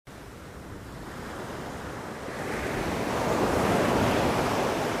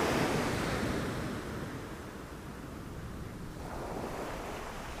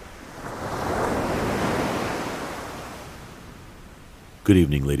Good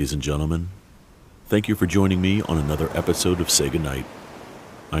evening, ladies and gentlemen. Thank you for joining me on another episode of Say Goodnight.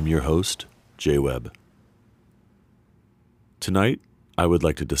 I'm your host, Jay Webb. Tonight, I would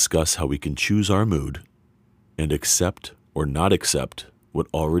like to discuss how we can choose our mood and accept or not accept what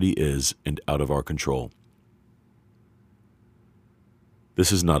already is and out of our control.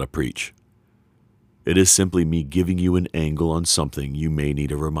 This is not a preach. It is simply me giving you an angle on something you may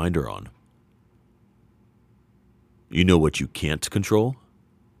need a reminder on. You know what you can't control?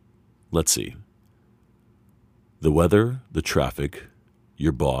 Let's see. The weather, the traffic,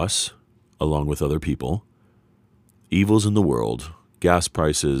 your boss, along with other people, evils in the world, gas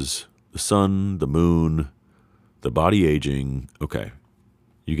prices, the sun, the moon, the body aging. Okay,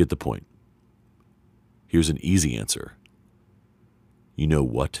 you get the point. Here's an easy answer. You know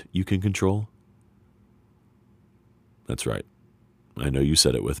what you can control? That's right. I know you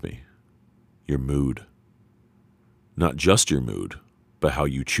said it with me. Your mood. Not just your mood, but how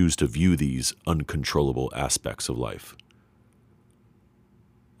you choose to view these uncontrollable aspects of life.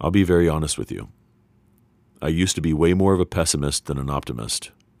 I'll be very honest with you. I used to be way more of a pessimist than an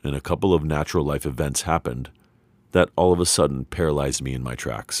optimist, and a couple of natural life events happened that all of a sudden paralyzed me in my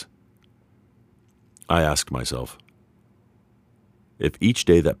tracks. I asked myself, if each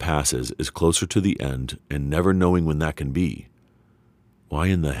day that passes is closer to the end and never knowing when that can be, why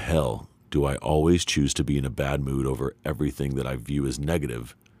in the hell do I always choose to be in a bad mood over everything that I view as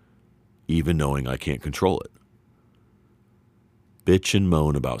negative, even knowing I can't control it? Bitch and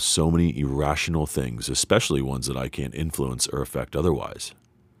moan about so many irrational things, especially ones that I can't influence or affect otherwise.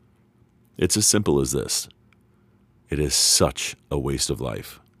 It's as simple as this. It is such a waste of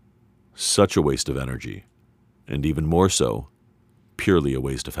life, such a waste of energy, and even more so, purely a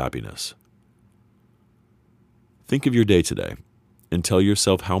waste of happiness. Think of your day today and tell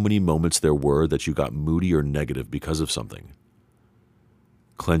yourself how many moments there were that you got moody or negative because of something.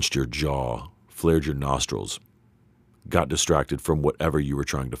 Clenched your jaw, flared your nostrils, got distracted from whatever you were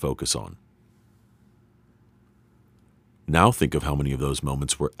trying to focus on. Now think of how many of those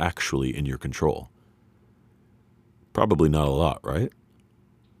moments were actually in your control. Probably not a lot, right?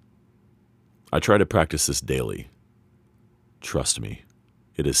 I try to practice this daily. Trust me,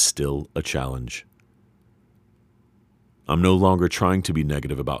 it is still a challenge. I'm no longer trying to be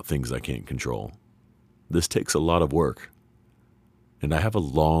negative about things I can't control. This takes a lot of work, and I have a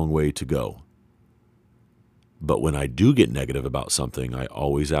long way to go. But when I do get negative about something, I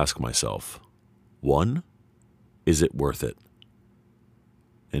always ask myself, 1, is it worth it?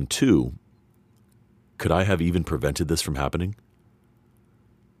 And 2, could I have even prevented this from happening?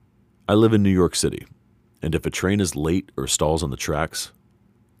 I live in New York City, and if a train is late or stalls on the tracks,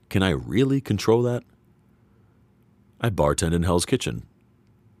 can I really control that? I bartend in Hell's Kitchen.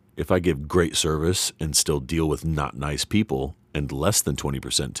 If I give great service and still deal with not nice people and less than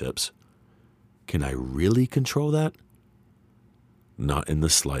 20% tips, can I really control that? Not in the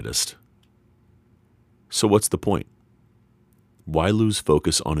slightest. So what's the point? Why lose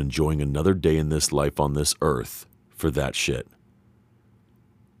focus on enjoying another day in this life on this earth for that shit?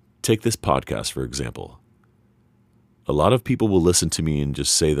 Take this podcast, for example. A lot of people will listen to me and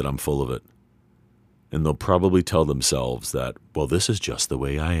just say that I'm full of it. And they'll probably tell themselves that, well, this is just the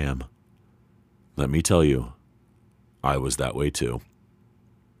way I am. Let me tell you, I was that way too.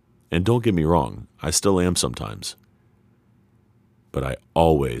 And don't get me wrong, I still am sometimes. But I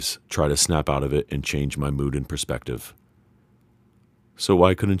always try to snap out of it and change my mood and perspective. So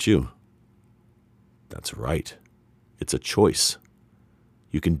why couldn't you? That's right. It's a choice.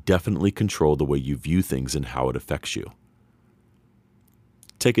 You can definitely control the way you view things and how it affects you.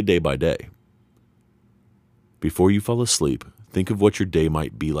 Take it day by day. Before you fall asleep, think of what your day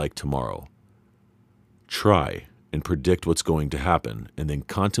might be like tomorrow. Try and predict what's going to happen, and then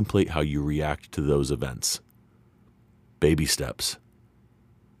contemplate how you react to those events. Baby steps.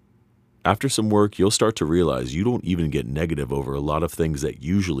 After some work, you'll start to realize you don't even get negative over a lot of things that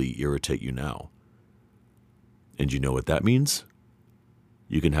usually irritate you now. And you know what that means?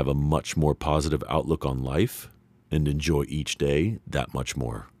 You can have a much more positive outlook on life and enjoy each day that much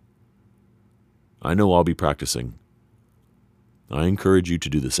more. I know I'll be practicing. I encourage you to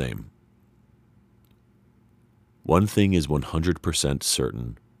do the same. One thing is 100%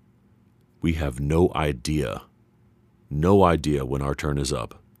 certain. We have no idea when our turn is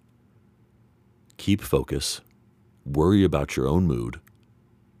up. Keep focus, worry about your own mood,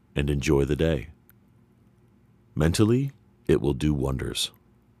 and enjoy the day. Mentally, it will do wonders.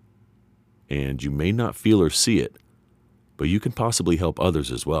 And you may not feel or see it, but you can possibly help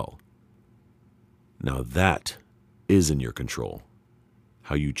others as well. Now that is in your control,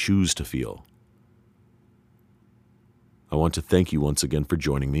 how you choose to feel. I want to thank you once again for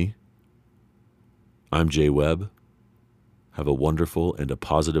joining me. I'm Jay Webb. Have a wonderful and a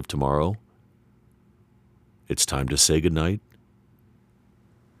positive tomorrow. It's time to say goodnight.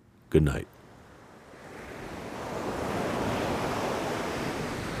 Good night.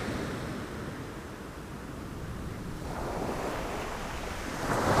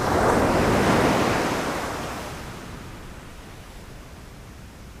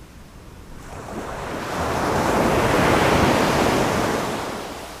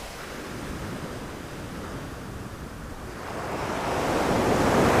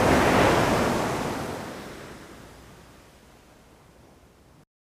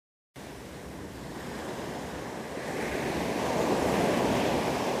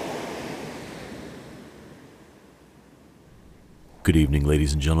 Good evening,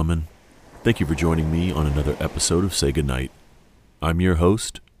 ladies and gentlemen. Thank you for joining me on another episode of Say Goodnight. I'm your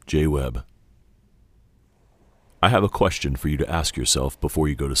host, Jay Webb. I have a question for you to ask yourself before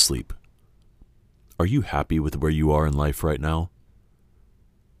you go to sleep. Are you happy with where you are in life right now?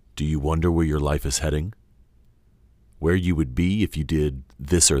 Do you wonder where your life is heading? Where you would be if you did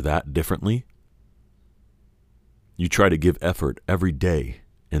this or that differently? You try to give effort every day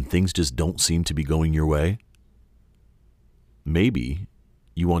and things just don't seem to be going your way? Maybe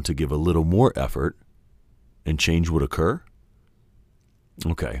you want to give a little more effort and change would occur?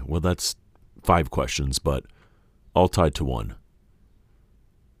 Okay, well that's 5 questions, but all tied to one.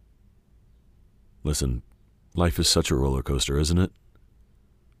 Listen, life is such a roller coaster, isn't it?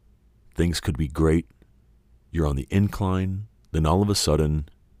 Things could be great. You're on the incline, then all of a sudden,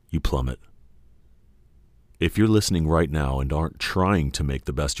 you plummet. If you're listening right now and aren't trying to make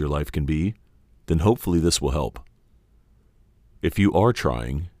the best your life can be, then hopefully this will help. If you are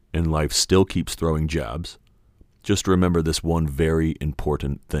trying and life still keeps throwing jabs, just remember this one very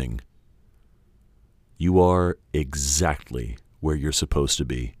important thing. You are exactly where you're supposed to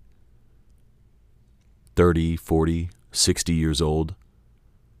be. 30, 40, 60 years old,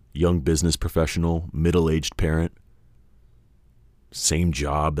 young business professional, middle-aged parent, same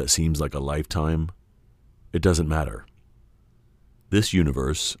job that seems like a lifetime. It doesn't matter. This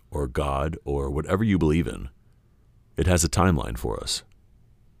universe, or God, or whatever you believe in, it has a timeline for us.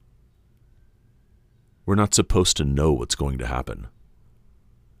 We're not supposed to know what's going to happen.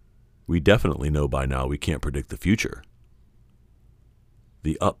 We definitely know by now we can't predict the future.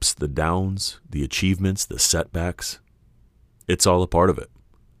 The ups, the downs, the achievements, the setbacks, it's all a part of it.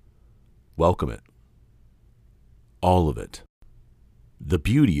 Welcome it. All of it. The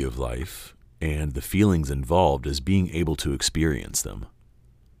beauty of life and the feelings involved is being able to experience them.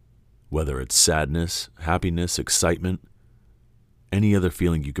 Whether it's sadness, happiness, excitement, any other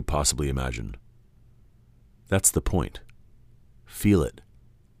feeling you could possibly imagine. That's the point. Feel it,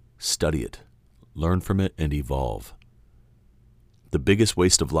 study it, learn from it, and evolve. The biggest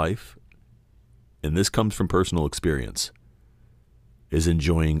waste of life, and this comes from personal experience, is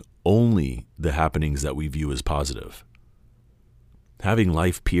enjoying only the happenings that we view as positive. Having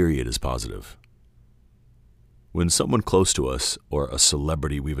life, period, is positive. When someone close to us or a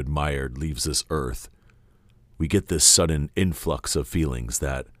celebrity we've admired leaves this earth, we get this sudden influx of feelings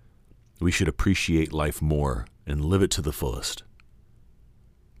that we should appreciate life more and live it to the fullest.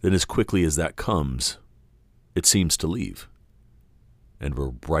 Then as quickly as that comes, it seems to leave, and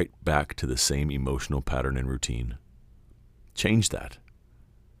we're right back to the same emotional pattern and routine. Change that.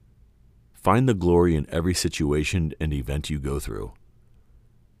 Find the glory in every situation and event you go through.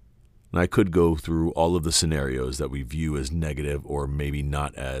 And I could go through all of the scenarios that we view as negative or maybe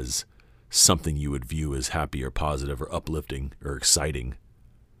not as something you would view as happy or positive or uplifting or exciting.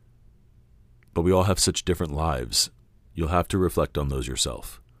 But we all have such different lives. You'll have to reflect on those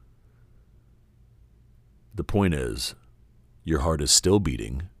yourself. The point is, your heart is still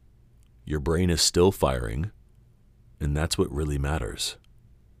beating, your brain is still firing, and that's what really matters.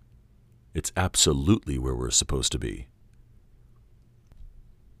 It's absolutely where we're supposed to be.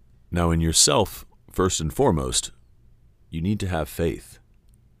 Now, in yourself, first and foremost, you need to have faith.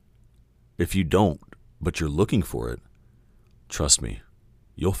 If you don't, but you're looking for it, trust me,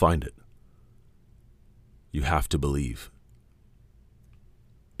 you'll find it. You have to believe.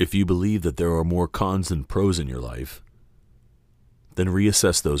 If you believe that there are more cons than pros in your life, then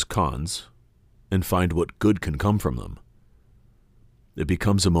reassess those cons and find what good can come from them. It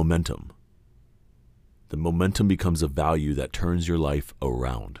becomes a momentum. The momentum becomes a value that turns your life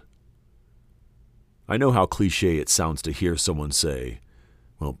around. I know how cliche it sounds to hear someone say,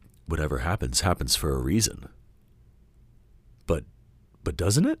 well, whatever happens, happens for a reason. But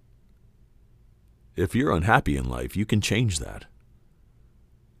doesn't it? If you're unhappy in life, you can change that.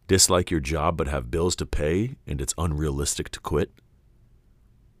 Dislike your job but have bills to pay and it's unrealistic to quit?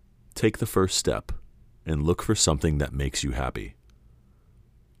 Take the first step and look for something that makes you happy.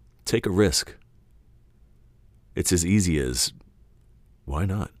 Take a risk. It's as easy as, why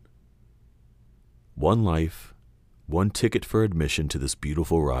not? One life, one ticket for admission to this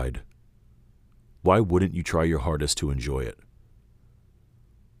beautiful ride. Why wouldn't you try your hardest to enjoy it?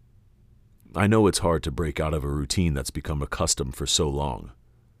 I know it's hard to break out of a routine that's become a custom for so long.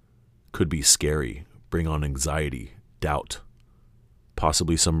 Could be scary, bring on anxiety, doubt,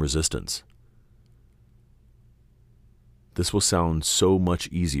 possibly some resistance. This will sound so much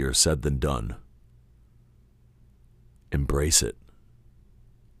easier said than done. Embrace it.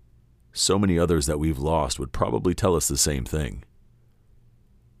 So many others that we've lost would probably tell us the same thing.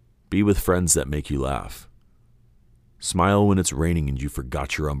 Be with friends that make you laugh. Smile when it's raining and you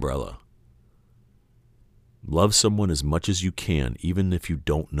forgot your umbrella. Love someone as much as you can, even if you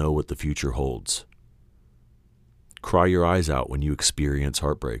don't know what the future holds. Cry your eyes out when you experience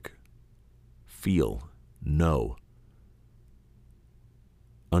heartbreak. Feel, know.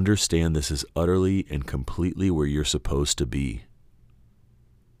 Understand this is utterly and completely where you're supposed to be.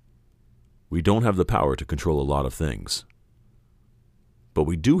 We don't have the power to control a lot of things, but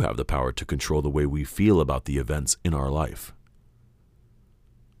we do have the power to control the way we feel about the events in our life.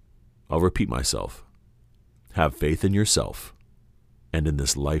 I'll repeat myself. Have faith in yourself and in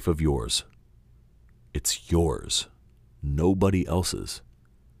this life of yours. It's yours, nobody else's.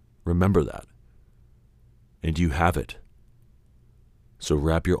 Remember that. And you have it. So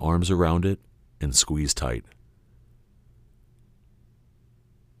wrap your arms around it and squeeze tight.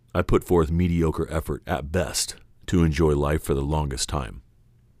 I put forth mediocre effort at best to enjoy life for the longest time,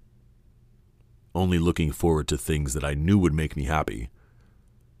 only looking forward to things that I knew would make me happy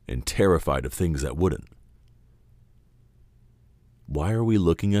and terrified of things that wouldn't. Why are we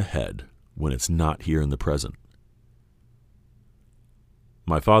looking ahead when it's not here in the present?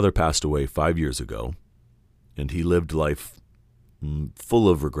 My father passed away 5 years ago, and he lived life full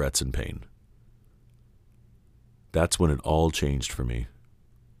of regrets and pain. That's when it all changed for me.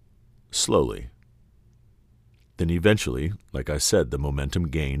 Slowly. Then eventually, like I said, the momentum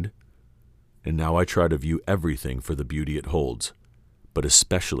gained, and now I try to view everything for the beauty it holds, but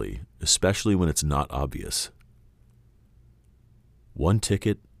especially when it's not obvious. One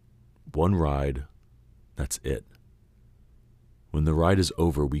ticket, one ride, that's it. When the ride is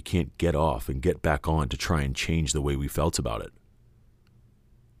over, we can't get off and get back on to try and change the way we felt about it.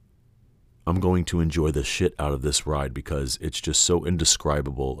 I'm going to enjoy the shit out of this ride because it's just so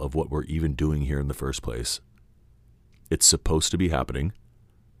indescribable of what we're even doing here in the first place. It's supposed to be happening.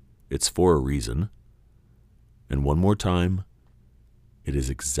 It's for a reason. And one more time, it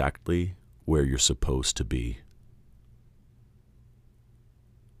is exactly where you're supposed to be.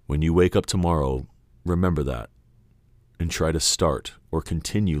 When you wake up tomorrow, remember that, and try to start or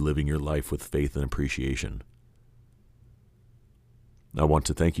continue living your life with faith and appreciation. I want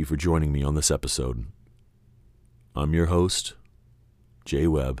to thank you for joining me on this episode. I'm your host, Jay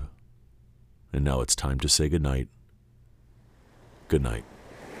Webb, and now it's time to say goodnight. Good night.